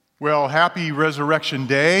Well, happy Resurrection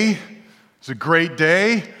Day. It's a great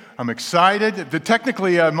day. I'm excited.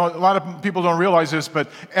 Technically, a lot of people don't realize this,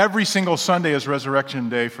 but every single Sunday is Resurrection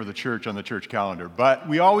Day for the church on the church calendar. But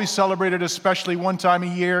we always celebrate it, especially one time a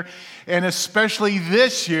year, and especially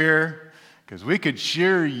this year, because we could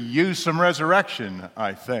sure use some resurrection,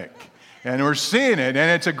 I think. And we're seeing it,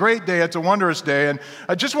 and it's a great day. It's a wondrous day. And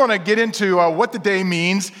I just want to get into what the day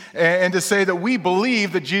means and to say that we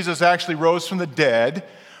believe that Jesus actually rose from the dead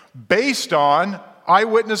based on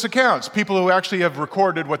eyewitness accounts, people who actually have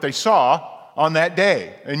recorded what they saw on that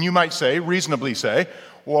day. And you might say, reasonably say,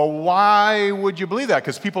 well, why would you believe that?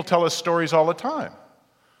 Because people tell us stories all the time.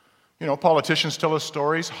 You know, politicians tell us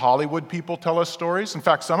stories. Hollywood people tell us stories. In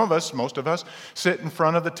fact, some of us, most of us, sit in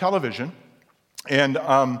front of the television and,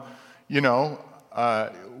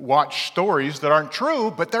 watch stories that aren't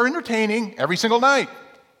true, but they're entertaining every single night.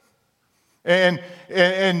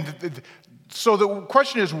 So the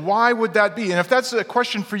question is, why would that be? And if that's a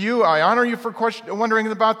question for you, I honor you for wondering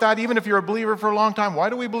about that. Even if you're a believer for a long time, why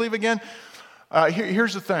do we believe again?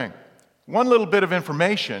 Here's the thing. One little bit of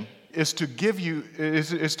information is to give you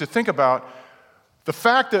is to think about the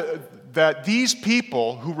fact that these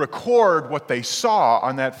people who record what they saw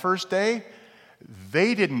on that first day,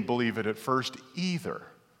 they didn't believe it at first either.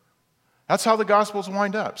 That's how the Gospels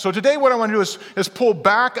wind up. So today what I want to do is pull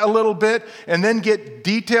back a little bit and then get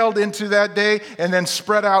detailed into that day and then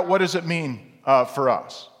spread out what does it mean for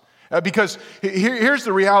us. Because here's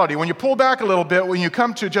the reality. When you pull back a little bit, when you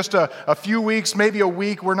come to just a few weeks, maybe a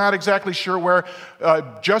week, we're not exactly sure where,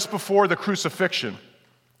 just before the crucifixion,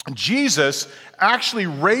 Jesus actually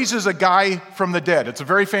raises a guy from the dead. It's a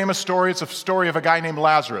very famous story. It's a story of a guy named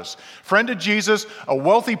Lazarus. Friend of Jesus, a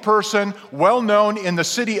wealthy person, well known in the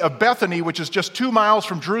city of Bethany, which is just 2 miles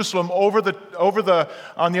from Jerusalem, on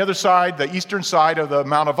the other side, the eastern side of the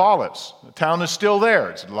Mount of Olives. The town is still there.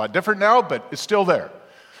 It's a lot different now, but it's still there.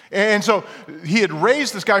 And so he had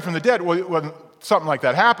raised this guy from the dead. When something like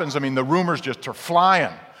that happens, the rumors just are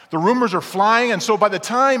flying. The rumors are flying, and so by the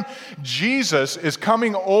time Jesus is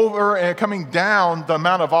coming over and coming down the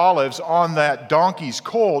Mount of Olives on that donkey's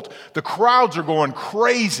colt, the crowds are going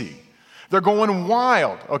crazy. They're going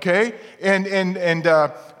wild, okay? This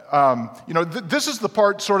is the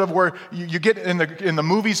part sort of where you get in the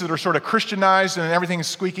movies that are sort of Christianized and everything is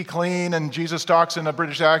squeaky clean and Jesus talks in a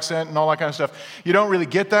British accent and all that kind of stuff. You don't really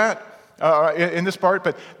get that in this part,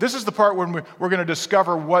 but this is the part when we're going to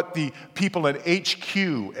discover what the people at HQ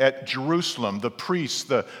at Jerusalem, the priests,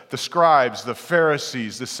 the scribes, the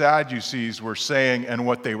Pharisees, the Sadducees were saying and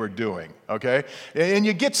what they were doing, okay? And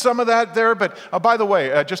you get some of that there, but by the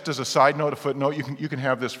way, just as a side note, a footnote, you can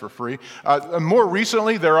have this for free. More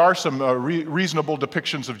recently, there are some reasonable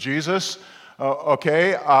depictions of Jesus.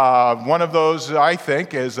 One of those, I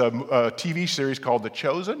think, is a TV series called The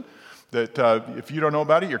Chosen. That if you don't know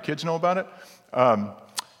about it, your kids know about it.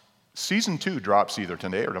 Season 2 drops either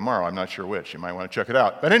today or tomorrow. I'm not sure which. You might want to check it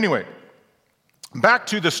out. But anyway, back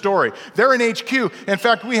to the story. They're in HQ. In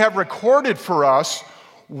fact, we have recorded for us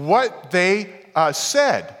what they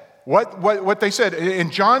said. What they said.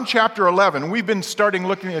 In John chapter 11, we've been starting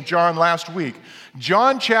looking at John last week.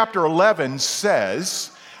 John chapter 11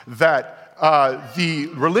 says that the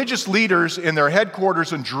religious leaders in their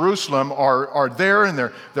headquarters in Jerusalem are there, and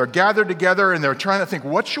they're gathered together, and they're trying to think,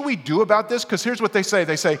 what should we do about this? Because here's what they say.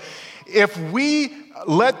 They say, if we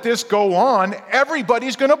let this go on,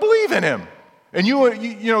 everybody's going to believe in him. And you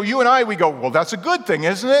and I, we go, well, that's a good thing,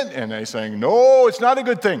 isn't it? And they're saying, no, it's not a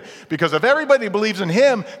good thing. Because if everybody believes in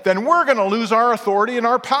him, then we're going to lose our authority and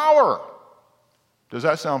our power. Does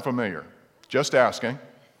that sound familiar? Just asking.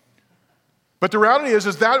 But the reality is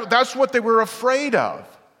that's what they were afraid of.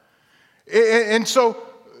 And so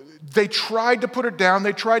they tried to put it down.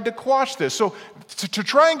 They tried to quash this. So to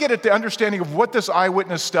try and get at the understanding of what this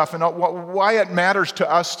eyewitness stuff and why it matters to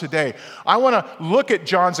us today, I want to look at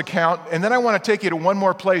John's account, and then I want to take you to one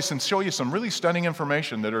more place and show you some really stunning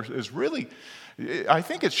information that is really, I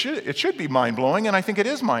think it should be mind-blowing, and I think it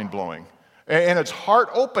is mind-blowing. And it's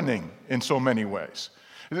heart-opening in so many ways.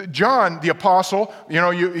 John, the apostle,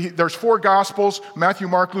 there's 4 Gospels, Matthew,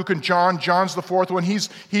 Mark, Luke, and John. John's the 4th one. He's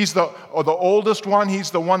the oldest one.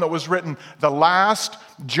 He's the one that was written the last.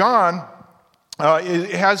 John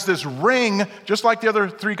has this ring, just like the other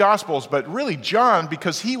 3 Gospels, but really John,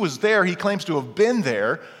 because he was there, he claims to have been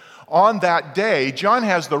there on that day. John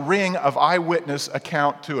has the ring of eyewitness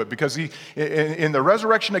account to it, because in the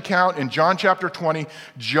resurrection account in John chapter 20,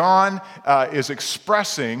 John is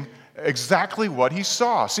expressing exactly what he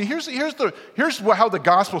saw. See, here's how the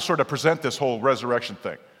Gospels sort of present this whole resurrection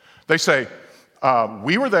thing. They say,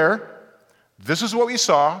 we were there, this is what we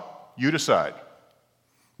saw, you decide.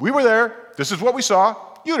 We were there. This is what we saw.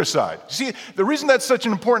 You decide. See, the reason that's such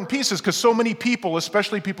an important piece is because so many people,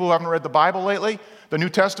 especially people who haven't read the Bible lately, the New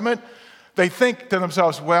Testament, they think to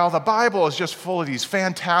themselves, well, the Bible is just full of these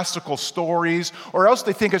fantastical stories, or else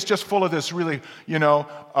they think it's just full of this really,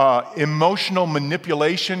 emotional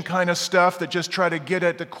manipulation kind of stuff that just try to get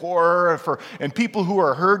at the core. And people who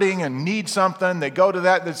are hurting and need something, they go to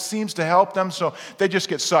that seems to help them, so they just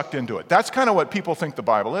get sucked into it. That's kind of what people think the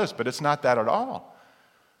Bible is, but it's not that at all.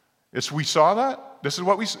 We saw that. This is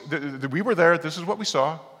what we were there. This is what we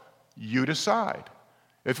saw. You decide.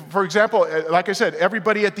 If, for example, like I said,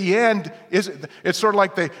 everybody at the end, it's sort of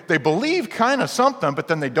like they believe kind of something, but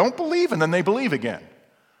then they don't believe, and then they believe again.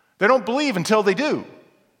 They don't believe until they do,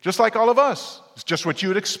 just like all of us. It's just what you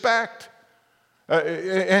would expect.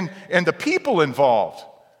 And the people involved,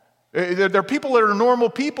 they're people that are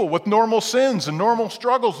normal people with normal sins and normal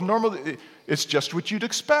struggles. It's just what you'd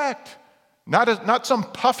expect. Not some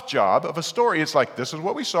puff job of a story. It's like, this is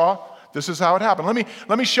what we saw. This is how it happened.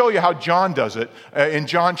 Let me show you how John does it in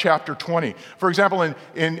John chapter 20. For example,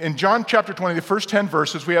 in John chapter 20, the first 10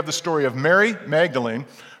 verses, we have the story of Mary Magdalene,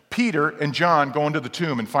 Peter, and John going to the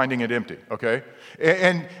tomb and finding it empty, okay?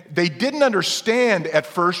 And they didn't understand at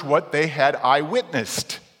first what they had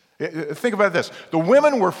eyewitnessed. Think about this. The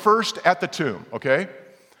women were first at the tomb, okay?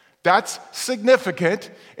 That's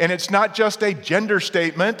significant, and it's not just a gender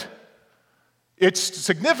statement. It's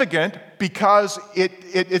significant because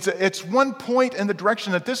it's one point in the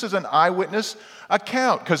direction that this is an eyewitness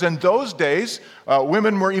account. Because in those days,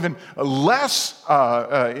 women were even less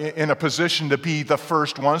in a position to be the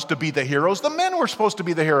first ones, to be the heroes. The men were supposed to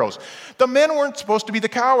be the heroes. The men weren't supposed to be the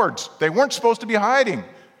cowards. They weren't supposed to be hiding.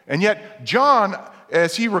 And yet, John,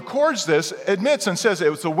 as he records this, admits and says it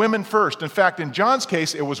was the women first. In fact, in John's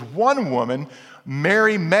case, it was one woman,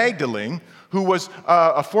 Mary Magdalene, who was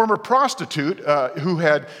a former prostitute who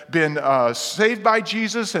had been saved by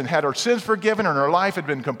Jesus and had her sins forgiven, and her life had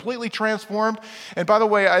been completely transformed. And by the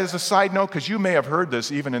way, as a side note, because you may have heard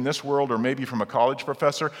this even in this world or maybe from a college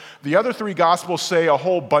professor, the other three Gospels say a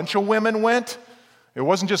whole bunch of women went. It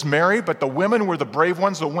wasn't just Mary, but the women were the brave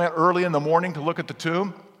ones that went early in the morning to look at the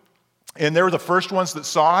tomb. And they were the first ones that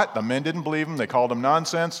saw it. The men didn't believe them. They called them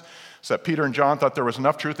nonsense. Except Peter and John thought there was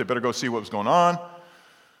enough truth. They better go see what was going on.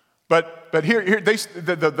 But here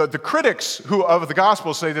the critics of the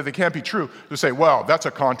gospel say that they can't be true. They say, well, that's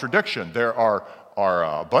a contradiction. There are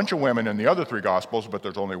a bunch of women in the other three gospels, but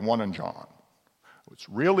there's only one in John. It's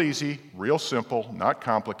real easy, real simple, not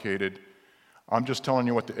complicated. I'm just telling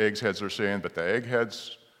you what the eggheads are saying, but the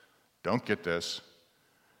eggheads don't get this.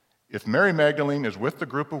 If Mary Magdalene is with the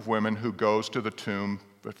group of women who goes to the tomb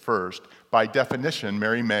first, by definition,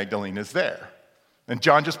 Mary Magdalene is there. And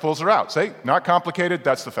John just pulls her out. Say, not complicated,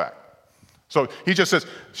 that's the fact. So he just says,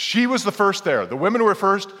 she was the first there. The women were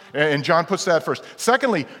first, and John puts that first.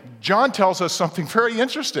 Secondly, John tells us something very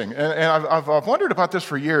interesting, and I've wondered about this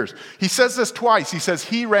for years. He says this twice. He says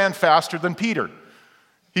he ran faster than Peter.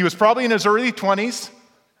 He was probably in his early 20s.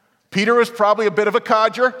 Peter was probably a bit of a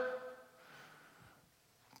codger.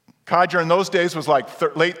 Codger in those days was like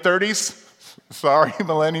late 30s. Sorry,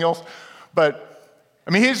 millennials. But,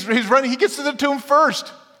 I mean, he's running. He gets to the tomb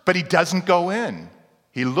first, but he doesn't go in.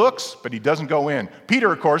 He looks, but he doesn't go in.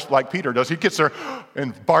 Peter, of course, like Peter does, he gets there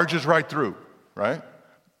and barges right through, right?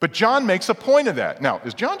 But John makes a point of that. Now,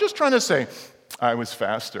 is John just trying to say, I was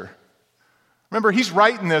faster? Remember, he's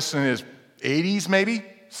writing this in his 80s maybe,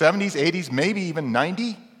 70s, 80s, maybe even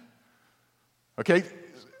 90. Okay?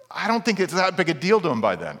 I don't think it's that big a deal to him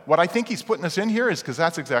by then. What I think he's putting this in here is because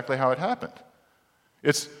that's exactly how it happened.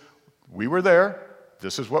 We were there,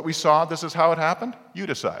 this is what we saw, this is how it happened, you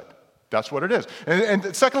decide. That's what it is.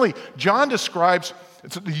 And secondly, John describes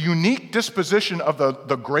the unique disposition of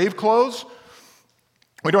the grave clothes.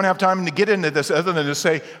 We don't have time to get into this other than to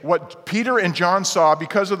say what Peter and John saw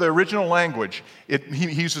because of the original language.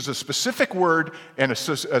 He uses a specific word and a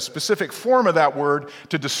specific form of that word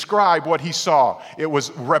to describe what he saw. It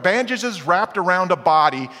was bandages wrapped around a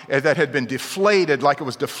body that had been deflated, like it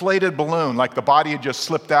was deflated balloon, like the body had just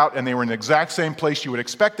slipped out and they were in the exact same place you would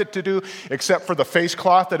expect it to do, except for the face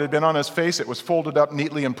cloth that had been on his face. It was folded up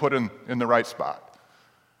neatly and put in the right spot.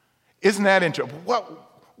 Isn't that interesting?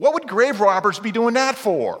 What would grave robbers be doing that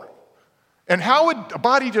for? And how would a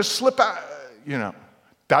body just slip out?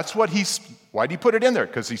 That's why did he put it in there?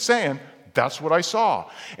 Because he's saying, that's what I saw.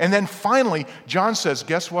 And then finally, John says,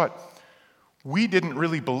 guess what? We didn't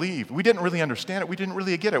really believe. We didn't really understand it. We didn't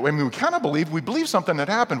really get it. I mean, we kind of believed. We believed something had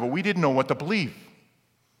happened, but we didn't know what to believe.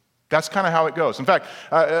 That's kind of how it goes. In fact,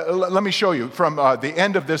 let me show you from the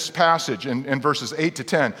end of this passage in verses 8 to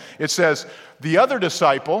 10. It says, the other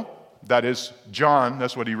disciple, that is John,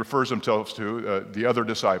 that's what he refers himself to, the other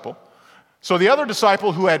disciple. So the other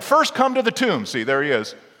disciple who had first come to the tomb, see, there he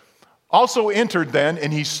is, also entered then,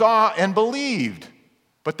 and he saw and believed.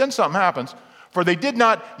 But then something happens, for they did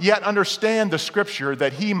not yet understand the scripture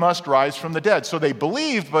that he must rise from the dead. So they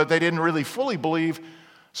believed, but they didn't really fully believe.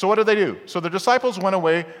 So what did they do? So the disciples went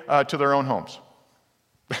away to their own homes.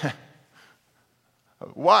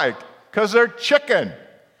 Why? Because they're chicken.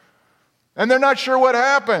 And they're not sure what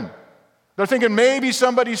happened. They're thinking maybe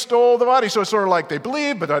somebody stole the body. So it's sort of like they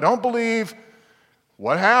believe, but I don't believe.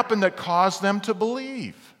 What happened that caused them to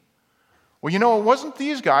believe? Well, it wasn't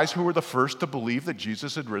these guys who were the first to believe that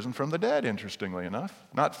Jesus had risen from the dead, interestingly enough.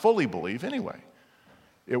 Not fully believe, anyway.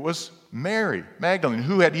 It was Mary Magdalene,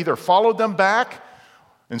 who had either followed them back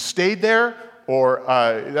and stayed there, or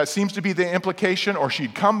that seems to be the implication, or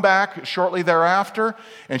she'd come back shortly thereafter,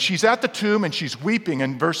 and she's at the tomb and she's weeping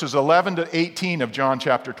in verses 11 to 18 of John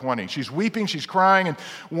chapter 20. She's weeping, she's crying and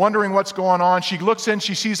wondering what's going on. She looks in,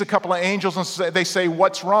 she sees a couple of angels, and they say,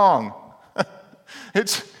 "What's wrong?"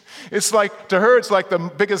 It's like, to her, it's like the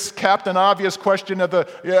biggest Captain Obvious question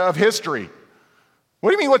of history.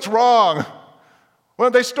 What do you mean, what's wrong?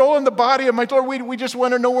 Well, they stolen the body of my daughter. We just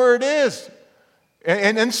want to know where it is.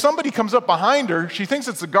 And somebody comes up behind her. She thinks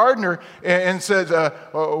it's the gardener and says,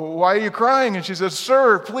 "Why are you crying?" And she says,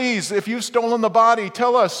 "Sir, please, if you've stolen the body,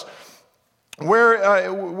 tell us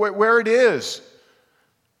where it is."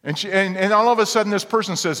 And all of a sudden, this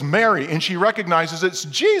person says, "Mary," and she recognizes it's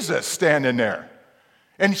Jesus standing there.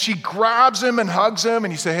 And she grabs him and hugs him,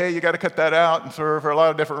 and he says, "Hey, you got to cut that out," and for a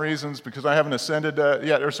lot of different reasons, because I haven't ascended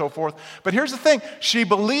yet, or so forth. But here's the thing. She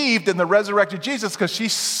believed in the resurrected Jesus because she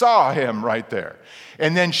saw him right there.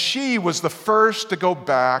 And then she was the first to go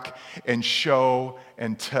back and show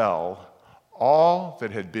and tell all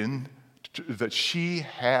that she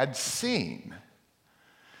had seen.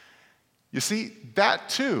 You see, that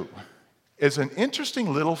too is an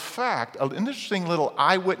interesting little fact, an interesting little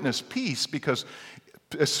eyewitness piece, because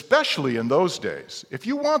especially in those days, if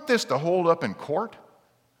you want this to hold up in court,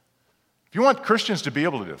 if you want Christians to be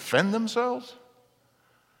able to defend themselves,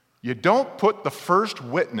 you don't put the first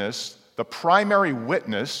witness, the primary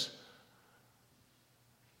witness,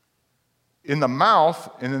 in the mouth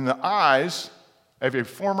and in the eyes of a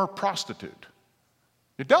former prostitute.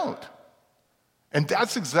 You don't. And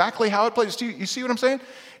that's exactly how it plays. You see what I'm saying?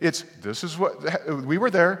 This is what, we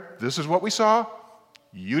were there, this is what we saw,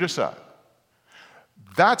 you decide.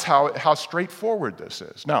 That's how straightforward this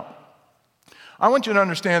is. Now, I want you to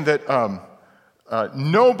understand that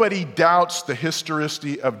nobody doubts the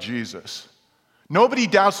historicity of Jesus. Nobody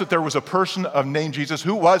doubts that there was a person named Jesus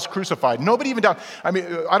who was crucified. Nobody even doubts. I mean,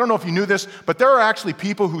 I don't know if you knew this, but there are actually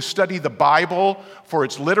people who study the Bible for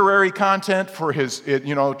its literary content, for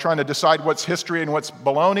trying to decide what's history and what's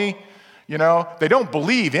baloney. They don't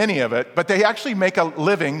believe any of it, but they actually make a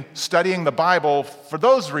living studying the Bible for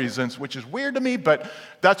those reasons, which is weird to me, but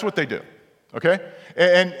that's what they do, okay?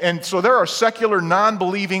 And so there are secular,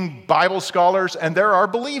 non-believing Bible scholars, and there are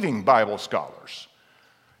believing Bible scholars.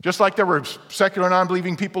 Just like there were secular,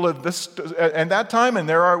 non-believing people at that time, and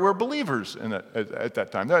were believers at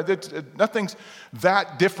that time. Nothing's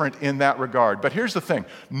that different in that regard. But here's the thing.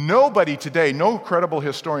 Nobody today, no credible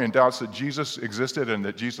historian doubts that Jesus existed and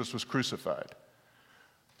that Jesus was crucified,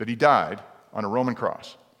 that he died on a Roman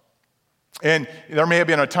cross. And there may have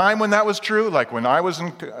been a time when that was true, like when I was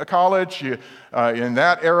in college, in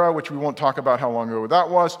that era, which we won't talk about how long ago that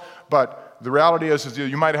was, but the reality is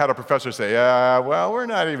you might have had a professor say, "Yeah, well, we're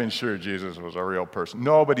not even sure Jesus was a real person."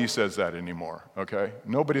 Nobody says that anymore, okay?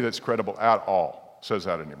 Nobody that's credible at all says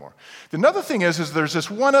that anymore. Another thing is there's this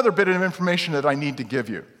one other bit of information that I need to give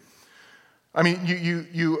you. I mean,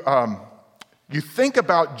 you think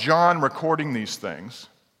about John recording these things,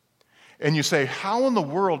 and you say, how in the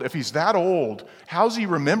world, if he's that old, how's he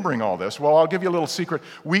remembering all this? Well, I'll give you a little secret.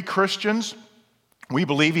 We Christians, we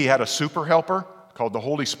believe he had a super helper called the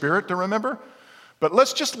Holy Spirit to remember. But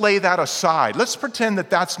let's just lay that aside. Let's pretend that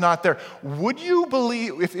that's not there. Would you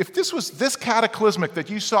believe, if this was this cataclysmic, that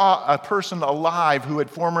you saw a person alive who had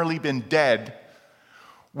formerly been dead,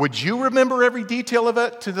 would you remember every detail of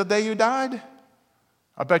it to the day you died?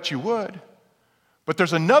 I bet you would. But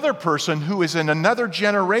there's another person who is in another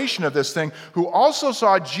generation of this thing who also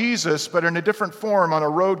saw Jesus, but in a different form on a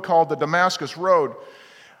road called the Damascus Road.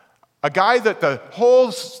 A guy that the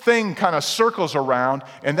whole thing kind of circles around,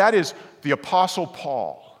 and that is the Apostle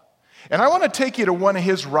Paul. And I want to take you to one of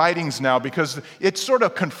his writings now, because it sort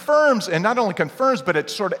of confirms, and not only confirms, but it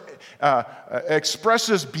sort of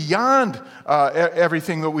expresses beyond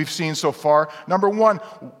everything that we've seen so far. Number one,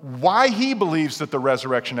 why he believes that the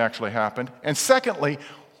resurrection actually happened. And secondly,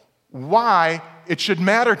 why it should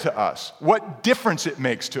matter to us, what difference it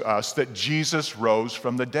makes to us that Jesus rose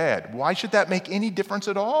from the dead. Why should that make any difference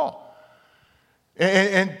at all?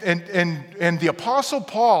 And the Apostle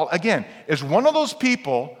Paul, again, is one of those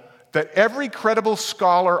people that every credible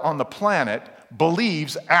scholar on the planet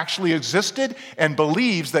believes actually existed and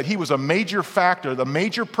believes that he was a major factor, the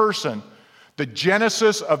major person, the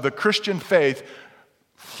genesis of the Christian faith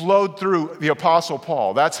flowed through the Apostle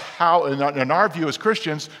Paul. That's how, in our view as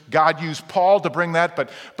Christians, God used Paul to bring that,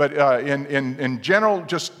 but in general,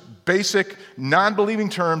 just basic, non-believing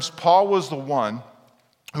terms, Paul was the one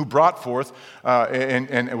who brought forth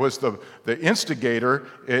and was the instigator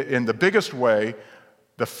in the biggest way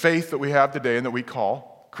the faith that we have today and that we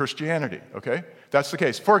call Christianity, okay? That's the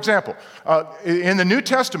case. For example, in the New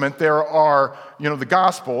Testament, there are, the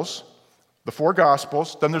Gospels, the 4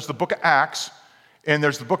 Gospels, then there's the book of Acts, and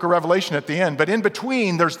there's the book of Revelation at the end. But in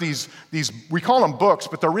between, there's these we call them books,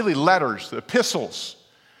 but they're really letters, epistles.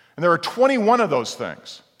 And there are 21 of those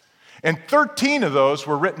things. And 13 of those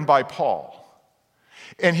were written by Paul.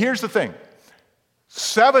 And here's the thing.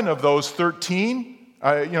 7 of those 13,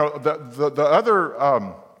 the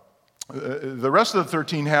rest of the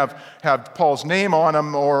 13 have Paul's name on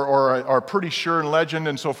them or are pretty sure in legend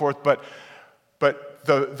and so forth, but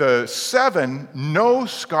the 7, no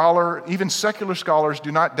scholar, even secular scholars,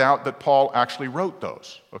 do not doubt that Paul actually wrote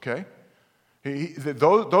those, okay?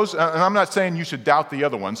 Those, and I'm not saying you should doubt the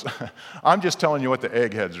other ones. I'm just telling you what the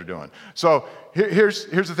eggheads are doing. So here's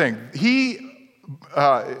the thing.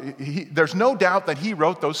 There's no doubt that he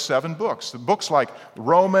wrote those 7 books. The books like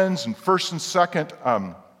Romans and 1st and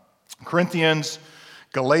 2nd Corinthians,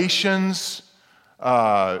 Galatians,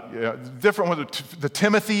 different ones, the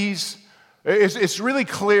Timothys. It's really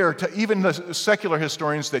clear to even the secular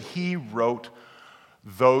historians that he wrote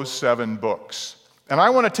those 7 books. And I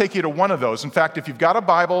want to take you to one of those. In fact, if you've got a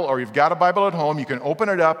Bible or you've got a Bible at home, you can open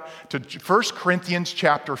it up to 1 Corinthians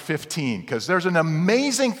chapter 15, because there's an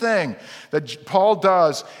amazing thing that Paul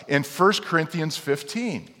does in 1 Corinthians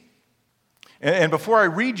 15. And before I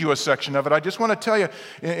read you a section of it, I just want to tell you,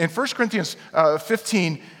 in 1 Corinthians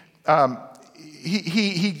 15,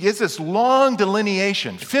 he gives this long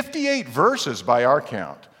delineation, 58 verses by our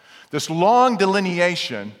count, this long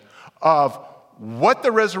delineation of what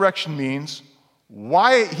the resurrection means,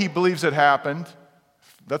 why he believes it happened,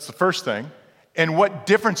 that's the first thing, and what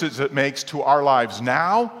differences it makes to our lives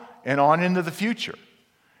now and on into the future.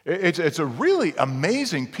 It's a really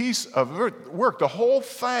amazing piece of work. The whole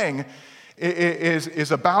thing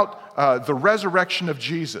is about the resurrection of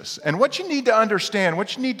Jesus. And what you need to understand,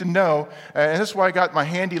 what you need to know, and this is why I got my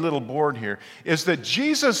handy little board here, is that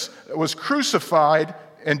Jesus was crucified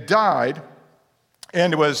and died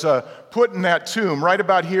and was put in that tomb right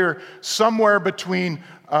about here, somewhere between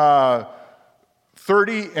 30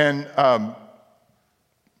 and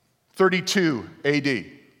 32 AD.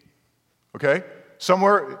 Okay?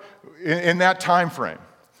 Somewhere in that time frame.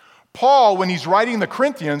 Paul, when he's writing the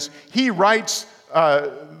Corinthians, he writes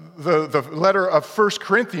the letter of 1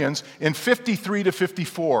 Corinthians in 53 to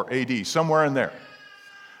 54 AD, somewhere in there.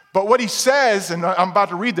 But what he says, and I'm about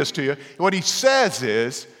to read this to you, what he says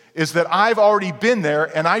is that I've already been there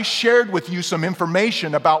and I shared with you some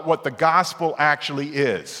information about what the gospel actually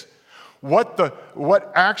is.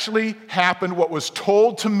 What actually happened, what was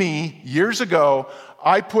told to me years ago,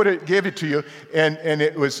 I gave it to you, and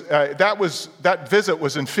it was that visit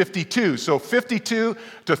was in 52. So 52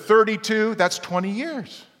 to 32, that's 20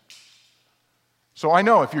 years. So I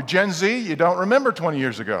know if you're Gen Z, you don't remember 20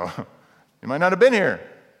 years ago. You might not have been here.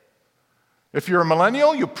 If you're a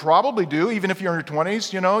millennial, you probably do. Even if you're in your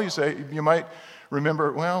 20s, you might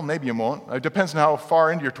remember. Well, maybe you won't. It depends on how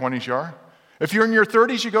far into your 20s you are. If you're in your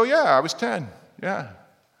 30s, you go, yeah, I was 10. Yeah.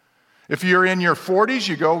 If you're in your 40s,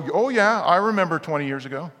 you go, oh yeah, I remember 20 years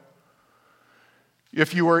ago.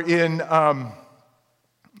 If you were in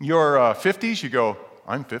your 50s, you go,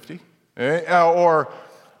 I'm 50. Or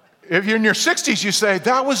if you're in your 60s, you say,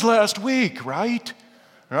 that was last week, right?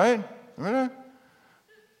 Right? I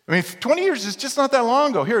mean, 20 years is just not that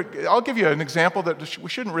long ago. Here, I'll give you an example that we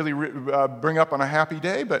shouldn't really bring up on a happy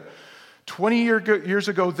day, but 20 years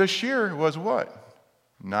ago this year was what?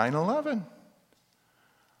 9/11.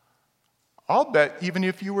 I'll bet even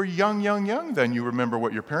if you were young, then you remember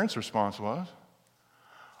what your parents' response was.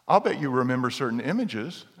 I'll bet you remember certain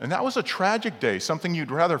images, and that was a tragic day, something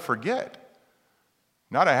you'd rather forget,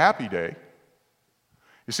 not a happy day.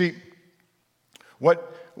 You see, what's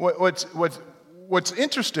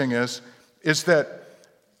interesting is that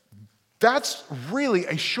that's really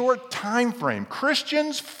a short time frame.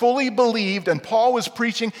 Christians fully believed, and Paul was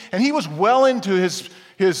preaching, and he was well into his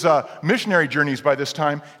missionary journeys by this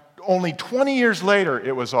time, only 20 years later,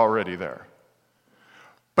 it was already there.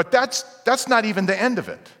 But that's not even the end of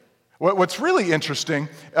it. What's really interesting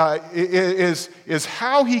is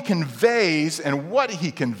how he conveys and what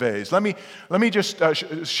he conveys. Let me just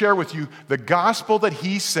share with you the gospel that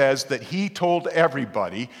he says that he told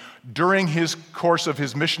everybody during his course of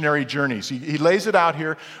his missionary journeys. He lays it out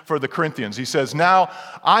here for the Corinthians. He says, "Now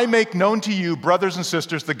I make known to you, brothers and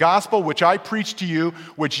sisters, the gospel which I preached to you,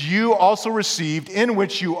 which you also received, in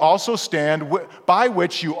which you also stand, by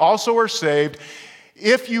which you also are saved,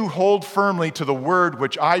 if you hold firmly to the word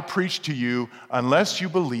which I preached to you, unless you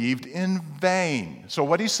believed in vain." So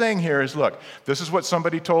what he's saying here is, look, this is what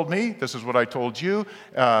somebody told me, this is what I told you,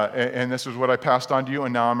 and this is what I passed on to you,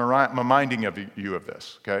 and now I'm reminding you of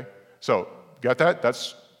this, okay? So, got that?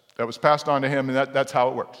 That was passed on to him, and that's how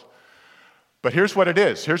it works. But here's what it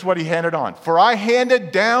is. Here's what he handed on. "For I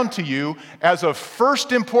handed down to you as of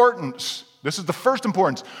first importance," this is the first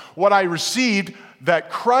importance, "what I received, that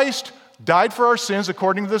Christ died for our sins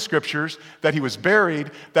according to the Scriptures, that he was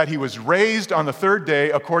buried, that he was raised on the third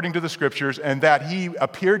day according to the Scriptures, and that he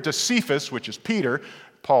appeared to Cephas," which is Peter.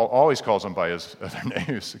 Paul always calls him by his other name,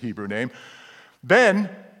 his Hebrew name. Then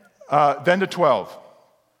to 12.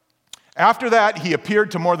 "After that, he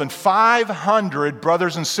appeared to more than 500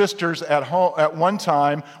 brothers and sisters at home at one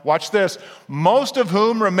time." Watch this. "Most of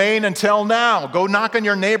whom remain until now." Go knock on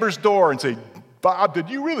your neighbor's door and say, "Bob, did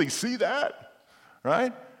you really see that?"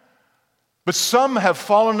 Right? "But some have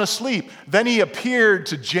fallen asleep. Then he appeared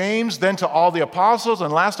to James, then to all the apostles,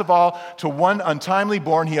 and last of all, to one untimely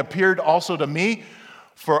born, he appeared also to me.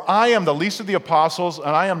 For I am the least of the apostles,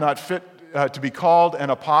 and I am not fit to be called an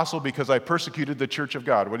apostle because I persecuted the church of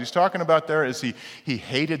God." What he's talking about there is he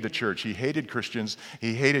hated the church. He hated Christians.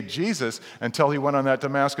 He hated Jesus until he went on that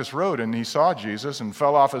Damascus road and he saw Jesus and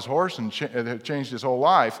fell off his horse and it changed his whole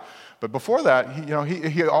life. But before that,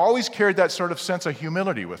 he always carried that sort of sense of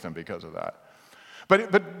humility with him because of that.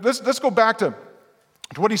 But let's go back to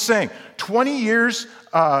what he's saying. 20 years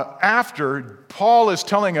after, Paul is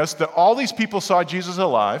telling us that all these people saw Jesus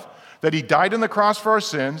alive, that he died on the cross for our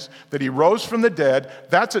sins, that he rose from the dead.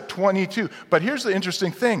 That's at 22. But here's the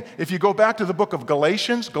interesting thing. If you go back to the book of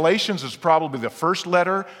Galatians, Galatians is probably the first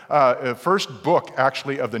book,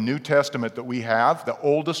 actually, of the New Testament that we have, the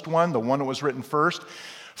oldest one, the one that was written first.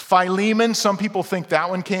 Philemon, some people think that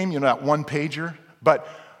one came, that one-pager. But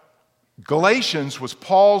Galatians was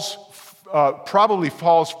probably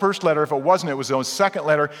Paul's first letter. If it wasn't, it was his second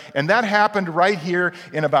letter. And that happened right here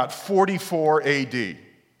in about 44 AD.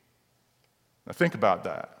 Now think about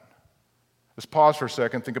that. Let's pause for a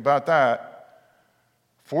second. Think about that.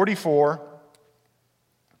 44,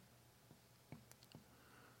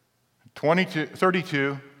 22,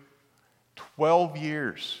 32, 12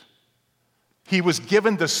 years. He was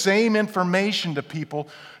given the same information to people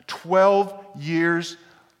 12 years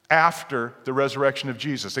after the resurrection of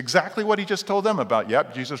Jesus. Exactly what he just told them about.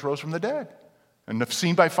 Yep, Jesus rose from the dead and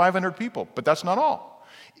seen by 500 people. But that's not all.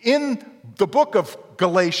 In the book of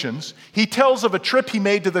Galatians, he tells of a trip he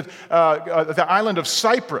made to the island of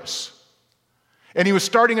Cyprus. And he was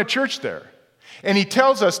starting a church there. And he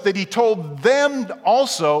tells us that he told them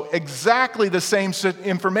also exactly the same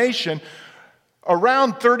information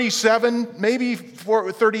around 37, maybe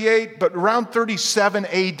 38, but around 37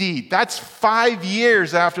 AD. That's 5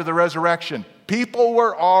 years after the resurrection. People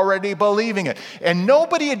were already believing it. And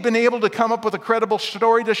nobody had been able to come up with a credible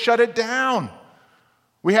story to shut it down.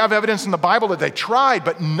 We have evidence in the Bible that they tried,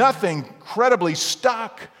 but nothing credibly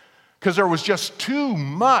stuck because there was just too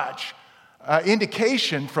much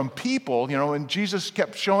indication from people, and Jesus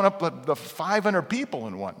kept showing up with the 500 people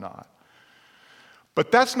and whatnot. But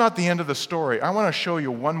that's not the end of the story. I want to show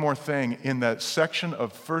you one more thing in that section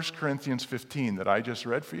of 1 Corinthians 15 that I just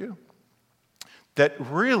read for you that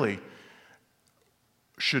really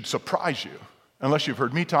should surprise you, unless you've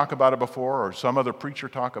heard me talk about it before or some other preacher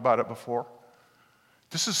talk about it before.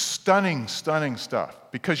 This is stunning, stunning stuff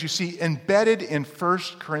because you see, embedded in 1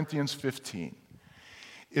 Corinthians 15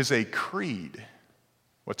 is a creed.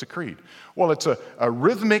 What's a creed? Well, it's a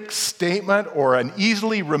rhythmic statement or an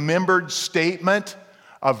easily remembered statement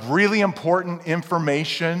of really important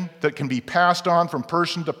information that can be passed on from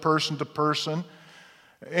person to person to person.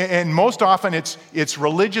 And most often it's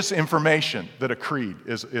religious information that a creed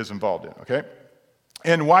is involved in, okay?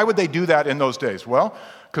 And why would they do that in those days? Well,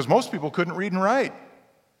 because most people couldn't read and write.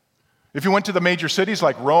 If you went to the major cities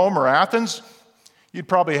like Rome or Athens, you'd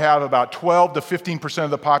probably have about 12 to 15%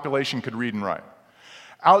 of the population could read and write.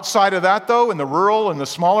 Outside of that, though, in the rural and the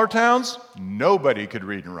smaller towns, nobody could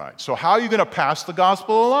read and write. So how are you going to pass the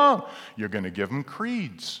gospel along? You're going to give them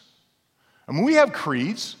creeds. I mean, we have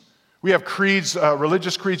creeds. We have creeds,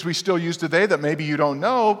 religious creeds we still use today that maybe you don't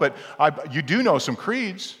know, but you do know some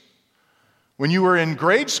creeds. When you were in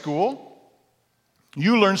grade school,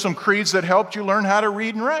 you learned some creeds that helped you learn how to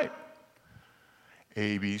read and write.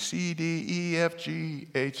 A, B, C, D, E, F, G,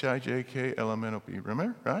 H, I, J, K, L, M, N, O, P.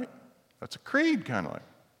 Remember, right? That's a creed, kind of like.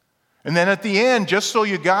 And then at the end, just so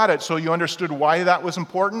you got it, so you understood why that was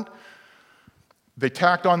important, they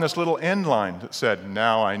tacked on this little end line that said,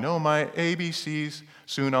 now I know my ABCs,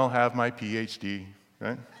 soon I'll have my PhD,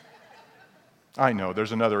 right? I know,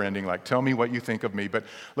 there's another ending like, tell me what you think of me, but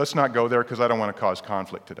let's not go there because I don't want to cause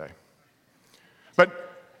conflict today.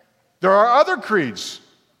 But there are other creeds.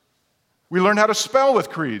 We learn how to spell with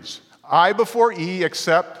creeds. I before E,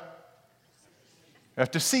 except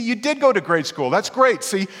F to C. You did go to grade school. That's great.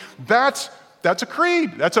 See, that's a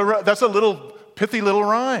creed. That's a little pithy little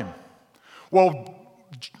rhyme. Well,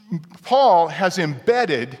 Paul has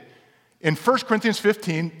embedded in 1 Corinthians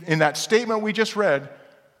 15, in that statement we just read,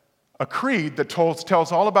 a creed that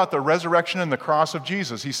tells all about the resurrection and the cross of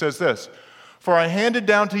Jesus. He says this, "For I handed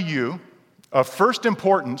down to you of first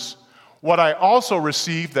importance what I also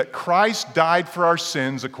received, that Christ died for our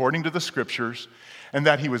sins according to the Scriptures, and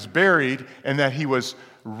that he was buried, and that he was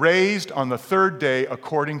raised on the third day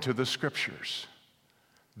according to the Scriptures."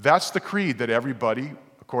 That's the creed that everybody,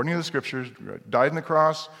 according to the Scriptures, died on the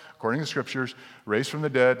cross, according to the Scriptures, raised from the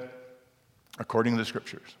dead, according to the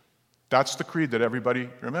Scriptures. That's the creed that everybody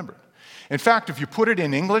remembered. In fact, if you put it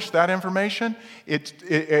in English, that information, it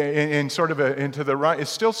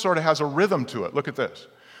still sort of has a rhythm to it. Look at this.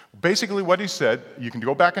 Basically what he said, you can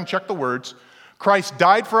go back and check the words, Christ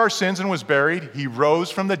died for our sins and was buried. He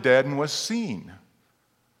rose from the dead and was seen.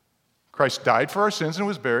 Christ died for our sins and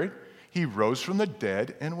was buried. He rose from the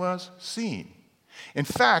dead and was seen. In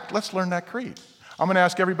fact, let's learn that creed. I'm going to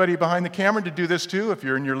ask everybody behind the camera to do this too. If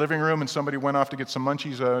you're in your living room and somebody went off to get some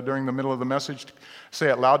munchies during the middle of the message, say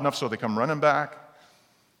it loud enough so they come running back.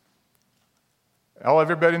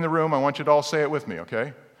 Everybody in the room, I want you to all say it with me,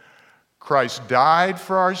 okay? Christ died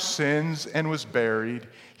for our sins and was buried.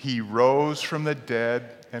 He rose from the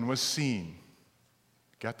dead and was seen.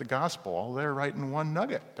 Got the gospel all there right in one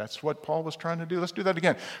nugget. That's what Paul was trying to do. Let's do that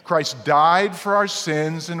again. Christ died for our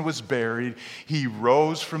sins and was buried. He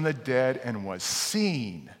rose from the dead and was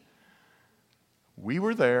seen. We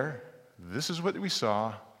were there. This is what we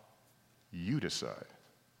saw. You decide.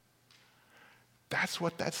 That's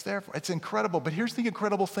what that's there for. It's incredible. But here's the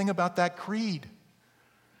incredible thing about that creed.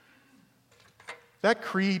 That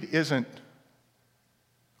creed isn't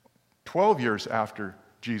 12 years after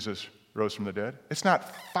Jesus rose from the dead. It's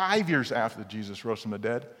not 5 years after Jesus rose from the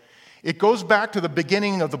dead. It goes back to the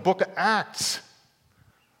beginning of the book of Acts.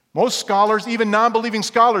 Most scholars, even non-believing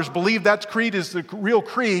scholars, believe that creed is the real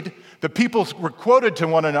creed that people were quoted to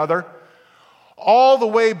one another all the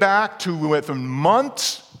way back to within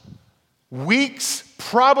months, weeks,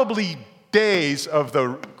 probably days of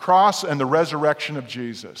the cross and the resurrection of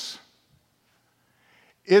Jesus.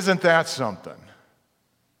 Isn't that something?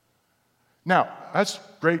 Now, that's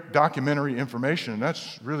great documentary information.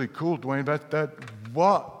 That's really cool, Dwayne.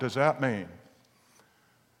 What does that mean?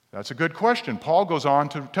 That's a good question. Paul goes on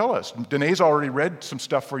to tell us. Danae's already read some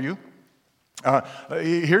stuff for you.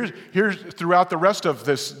 Here's throughout the rest of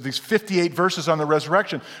these 58 verses on the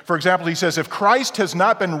resurrection. For example, he says, if Christ has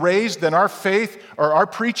not been raised, then our faith or our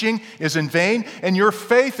preaching is in vain, and your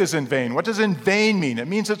faith is in vain. What does in vain mean? It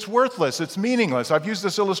means it's worthless, it's meaningless. I've used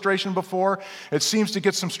this illustration before. It seems to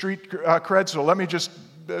get some street cred, so let me just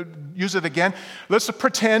use it again. Let's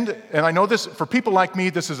pretend, and I know this, for people like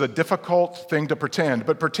me, this is a difficult thing to pretend,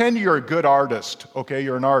 but pretend you're a good artist, okay?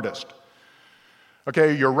 You're an artist.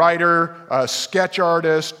 Okay, you're a writer, a sketch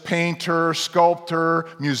artist, painter, sculptor,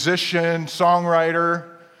 musician,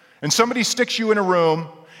 songwriter, and somebody sticks you in a room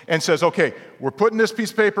and says, okay, we're putting this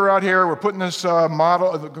piece of paper out here, we're putting this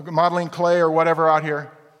modeling clay or whatever out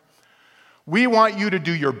here. We want you to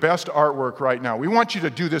do your best artwork right now. We want you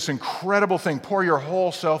to do this incredible thing, pour your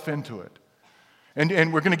whole self into it.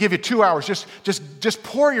 And we're going to give you 2 hours. Just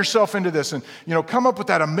pour yourself into this and, come up with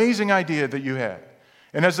that amazing idea that you had.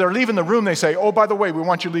 And as they're leaving the room, they say, oh, by the way, we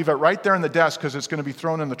want you to leave it right there in the desk because it's going to be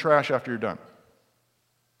thrown in the trash after you're done.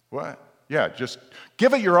 What? Yeah, just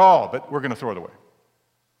give it your all, but we're going to throw it away.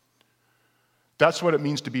 That's what it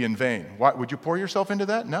means to be in vain. Why, would you pour yourself into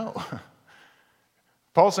that? No.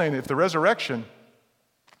 Paul's saying if the resurrection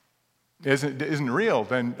isn't real,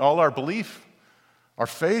 then all our belief, our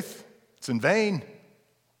faith, it's in vain.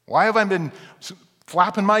 Why have I been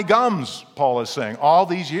flapping my gums, Paul is saying, all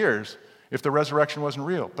these years if the resurrection wasn't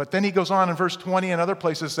real? But then he goes on in verse 20 and other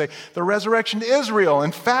places say, the resurrection is real.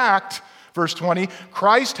 In fact, Verse 20,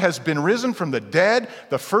 Christ has been risen from the dead,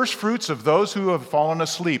 the first fruits of those who have fallen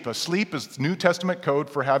asleep. Asleep is New Testament code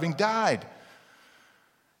for having died.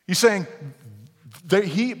 He's saying,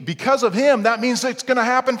 because of him, that means it's going to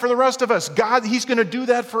happen for the rest of us. God, he's going to do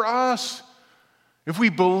that for us. If we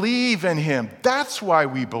believe in him, that's why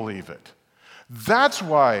we believe it. That's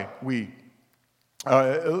why we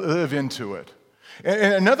live into it.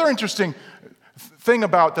 And another interesting thing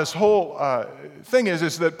about this whole thing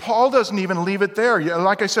is that Paul doesn't even leave it there.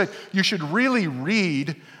 Like I said, you should really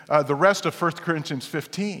read the rest of 1 Corinthians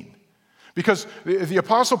 15. Because the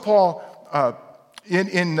Apostle Paul,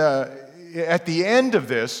 at the end of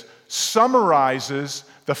this, summarizes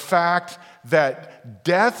the fact that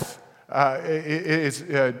death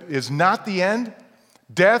is not the end.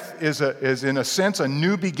 Death is in a sense a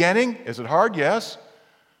new beginning. Is it hard? Yes.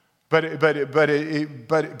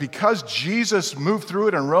 But because Jesus moved through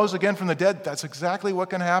it and rose again from the dead, that's exactly what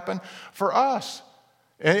can happen for us.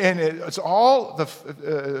 And it's all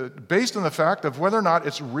based on the fact of whether or not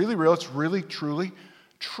it's really real, it's really, truly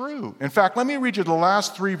true. In fact, let me read you the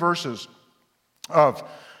last 3 verses of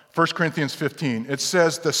 1 Corinthians 15. It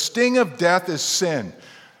says, the sting of death is sin.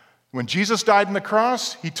 When Jesus died on the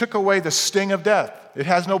cross, he took away the sting of death. It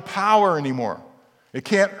has no power anymore. It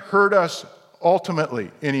can't hurt us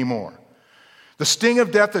ultimately anymore. The sting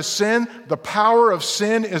of death is sin. The power of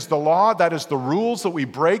sin is the law. That is the rules that we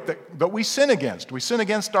break, that we sin against. We sin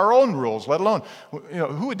against our own rules, let alone,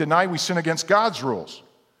 who would deny we sin against God's rules?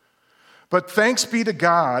 But thanks be to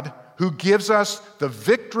God who gives us the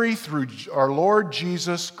victory through our Lord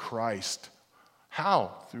Jesus Christ.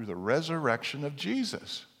 How? Through the resurrection of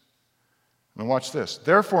Jesus. Now watch this.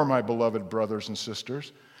 Therefore, my beloved brothers and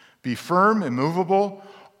sisters, be firm, immovable,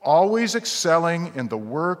 always excelling in the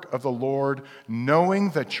work of the Lord, knowing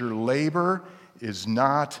that your labor is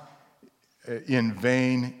not in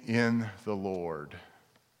vain in the Lord.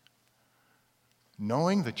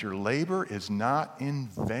 Knowing that your labor is not in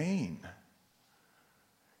vain.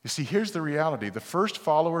 You see, here's the reality. The first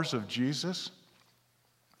followers of Jesus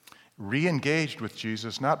re-engaged with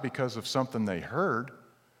Jesus not because of something they heard,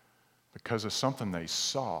 because of something they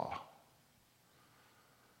saw.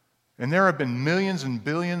 And there have been millions and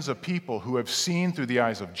billions of people who have seen through the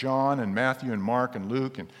eyes of John and Matthew and Mark and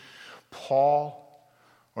Luke and Paul,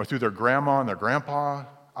 or through their grandma and their grandpa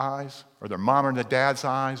eyes, or their mom and their dad's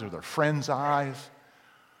eyes, or their friends' eyes.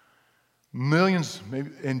 Millions maybe,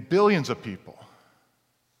 and billions of people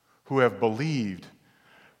who have believed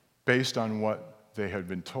based on what they had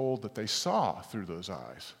been told that they saw through those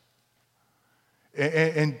eyes.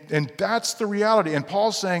 And that's the reality. And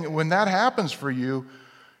Paul's saying when that happens for you,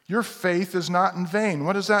 your faith is not in vain.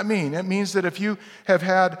 What does that mean? It means that if you have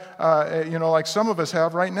had, like some of us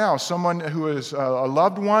have right now, someone who is a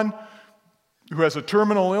loved one who has a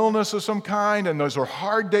terminal illness of some kind, and those are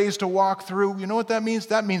hard days to walk through, you know what that means?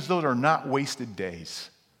 That means those are not wasted days.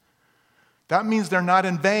 That means they're not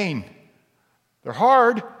in vain. They're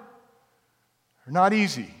hard. They're not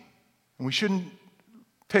easy. And we shouldn't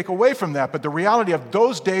take away from that, but the reality of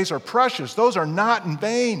those days are precious. Those are not in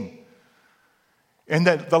vain. And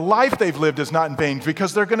that the life they've lived is not in vain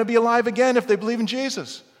because they're going to be alive again if they believe in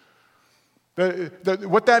Jesus.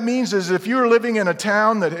 What that means is if you're living in a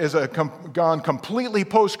town that has gone completely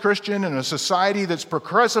post-Christian, in a society that's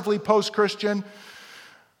progressively post-Christian,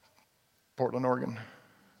 Portland, Oregon,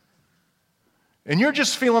 and you're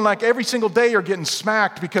just feeling like every single day you're getting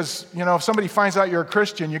smacked because, if somebody finds out you're a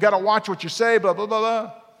Christian, you got to watch what you say, blah, blah, blah,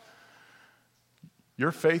 blah.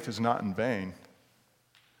 Your faith is not in vain.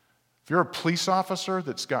 If you're a police officer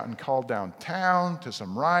that's gotten called downtown to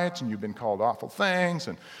some riots and you've been called awful things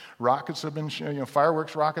and rockets have been,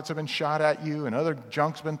 fireworks rockets have been shot at you and other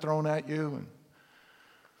junk's been thrown at you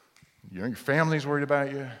and your family's worried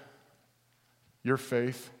about you, your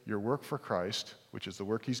faith, your work for Christ, which is the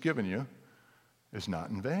work he's given you, is not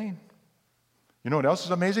in vain. You know what else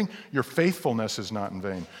is amazing? Your faithfulness is not in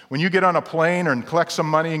vain. When you get on a plane or collect some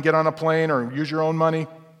money and get on a plane or use your own money,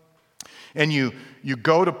 and you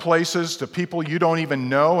go to places, to people you don't even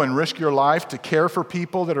know and risk your life to care for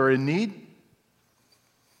people that are in need,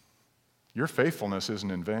 your faithfulness isn't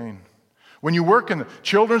in vain. When you work in the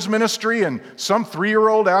children's ministry and some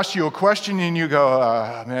 3-year-old asks you a question and you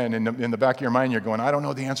go, man, in the back of your mind you're going, I don't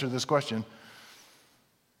know the answer to this question.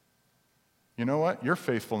 You know what? Your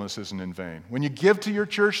faithfulness isn't in vain. When you give to your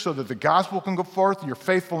church so that the gospel can go forth, your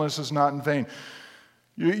faithfulness is not in vain.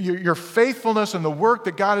 Your faithfulness and the work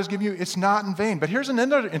that God has given you, it's not in vain. But here's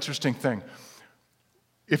another interesting thing.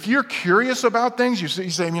 If you're curious about things, you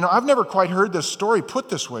say, I've never quite heard this story put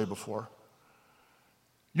this way before.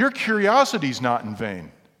 Your curiosity is not in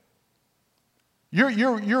vain.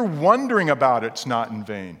 You're wondering about it, it's not in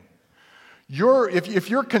vain. If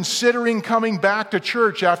you're considering coming back to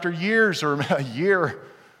church after years or a year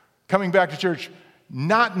coming back to church,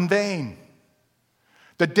 not in vain.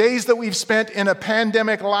 The days that we've spent in a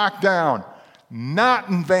pandemic lockdown, not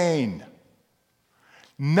in vain.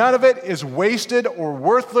 None of it is wasted or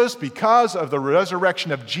worthless because of the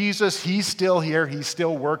resurrection of Jesus. He's still here, he's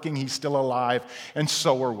still working, he's still alive, and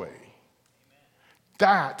so are we.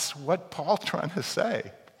 That's what Paul's trying to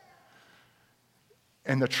say.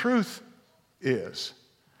 And the truth is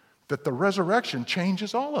that the resurrection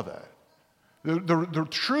changes all of that. The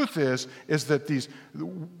truth is that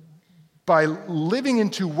by living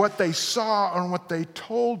into what they saw and what they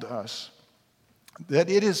told us, that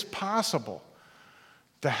it is possible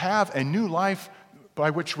to have a new life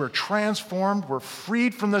by which we're transformed, we're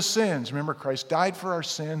freed from the sins. Remember, Christ died for our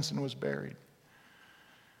sins and was buried.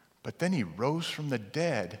 But then he rose from the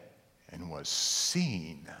dead and was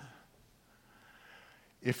seen.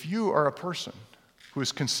 If you are a person who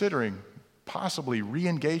is considering possibly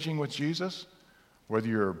re-engaging with Jesus, whether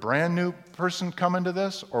you're a brand new person coming to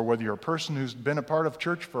this or whether you're a person who's been a part of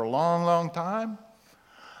church for a long, long time,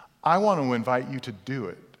 I want to invite you to do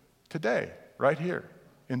it today, right here,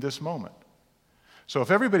 in this moment. So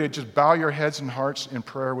if everybody would just bow your heads and hearts in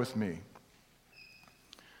prayer with me.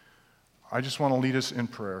 I just want to lead us in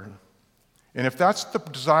prayer. And if that's the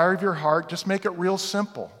desire of your heart, just make it real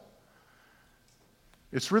simple.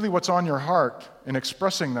 It's really what's on your heart and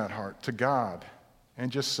expressing that heart to God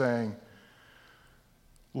and just saying,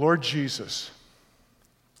 Lord Jesus,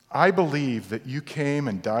 I believe that you came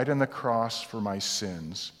and died on the cross for my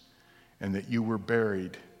sins and that you were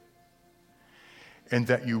buried and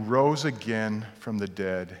that you rose again from the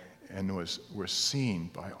dead and were seen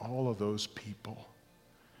by all of those people.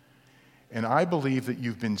 And I believe that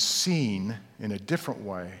you've been seen in a different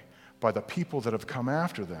way by the people that have come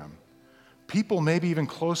after them. People maybe even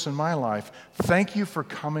close in my life. Thank you for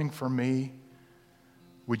coming for me.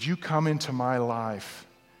 Would you come into my life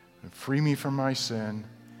and free me from my sin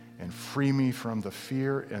and free me from the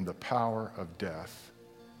fear and the power of death?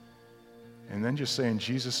 And then just say, in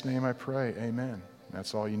Jesus' name I pray, amen.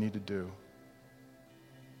 That's all you need to do.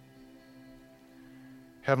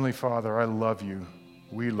 Heavenly Father, I love you.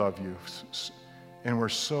 We love you. And we're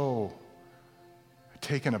so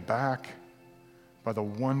taken aback by the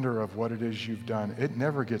wonder of what it is you've done. It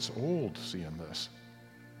never gets old seeing this.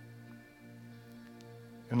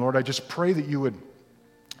 And Lord, I just pray that you would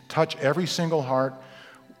touch every single heart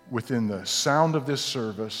within the sound of this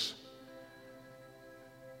service.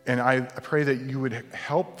 And I pray that you would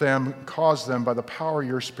help them, cause them by the power of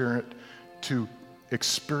your Spirit to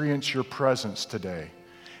experience your presence today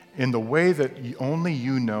in the way that only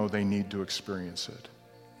you know they need to experience it.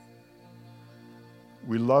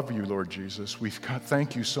 We love you, Lord Jesus. We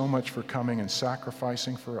thank you so much for coming and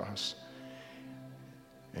sacrificing for us.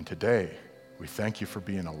 And today, we thank you for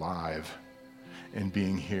being alive and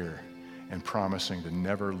being here and promising to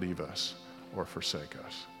never leave us or forsake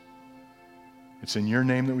us. It's in your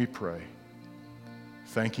name that we pray,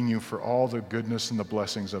 thanking you for all the goodness and the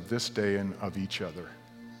blessings of this day and of each other.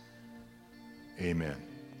 Amen.